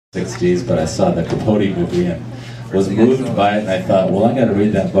60s, but I saw the Capote movie and was moved by it, and I thought, well, I got to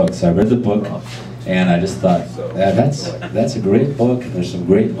read that book. So I read the book, and I just thought, yeah, that's a great book. There's some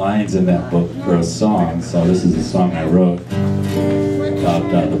great lines in that book for a song. So this is a song I wrote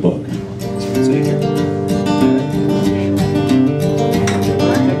about the book.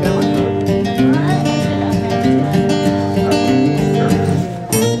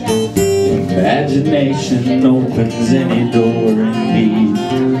 Imagination opens any door indeed,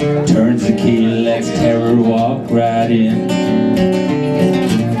 turns the key, lets terror walk right in.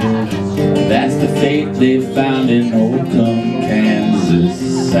 That's the fate they found in Oakham,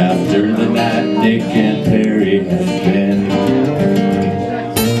 Kansas, after the night Dick and Perry had been.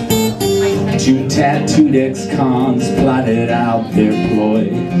 Two tattooed ex-cons plotted out their ploy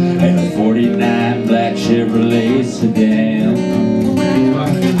in a 49 black Chevrolet sedan.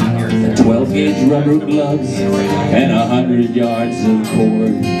 12-gauge rubber gloves and 100 yards of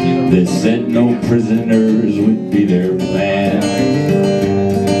cord that said no prisoners would be their plan.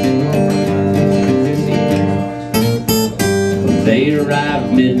 They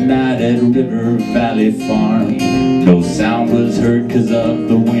arrived midnight at River Valley Farm. No sound was heard 'cause of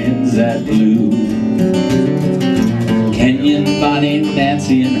the winds that blew. Kenyon, Bonnie,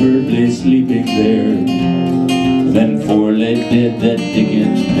 Nancy, and Herb lay sleeping there. Then four lay dead that Dick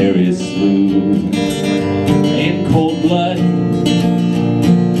and Perry slew. In cold blood,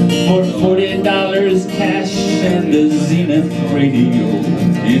 for $40 cash and a Zenith radio.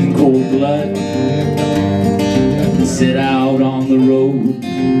 In cold blood, set out on the road,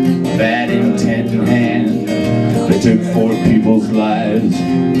 bad intent in hand. They took 4 people's lives,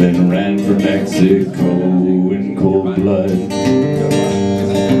 then ran for Mexico. In cold blood.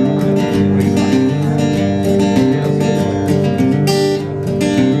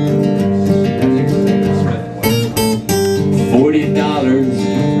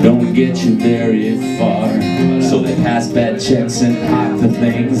 Don't get you very far, so they passed bad checks and hawked the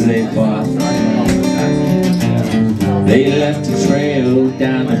things they bought. They left a trail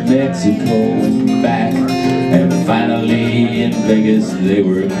down to Mexico and back, and finally in Vegas they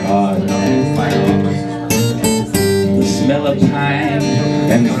were caught. The smell of pine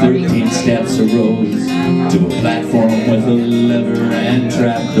and 13 steps arose to a platform with a lever and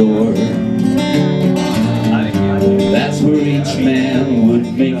trapdoor. That's where each man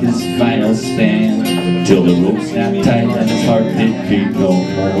would make his final stand, till the rope snapped tight and his heart did beat no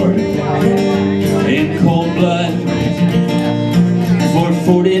more. In cold blood, for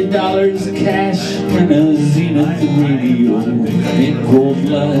 $40 cash and a Zenith radio. In cold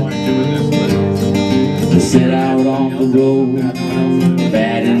blood, they set out on the road,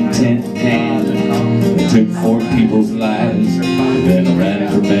 bad intent in hand. They took 4 people's lives, then ran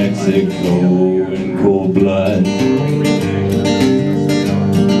for Mexico. In cold blood.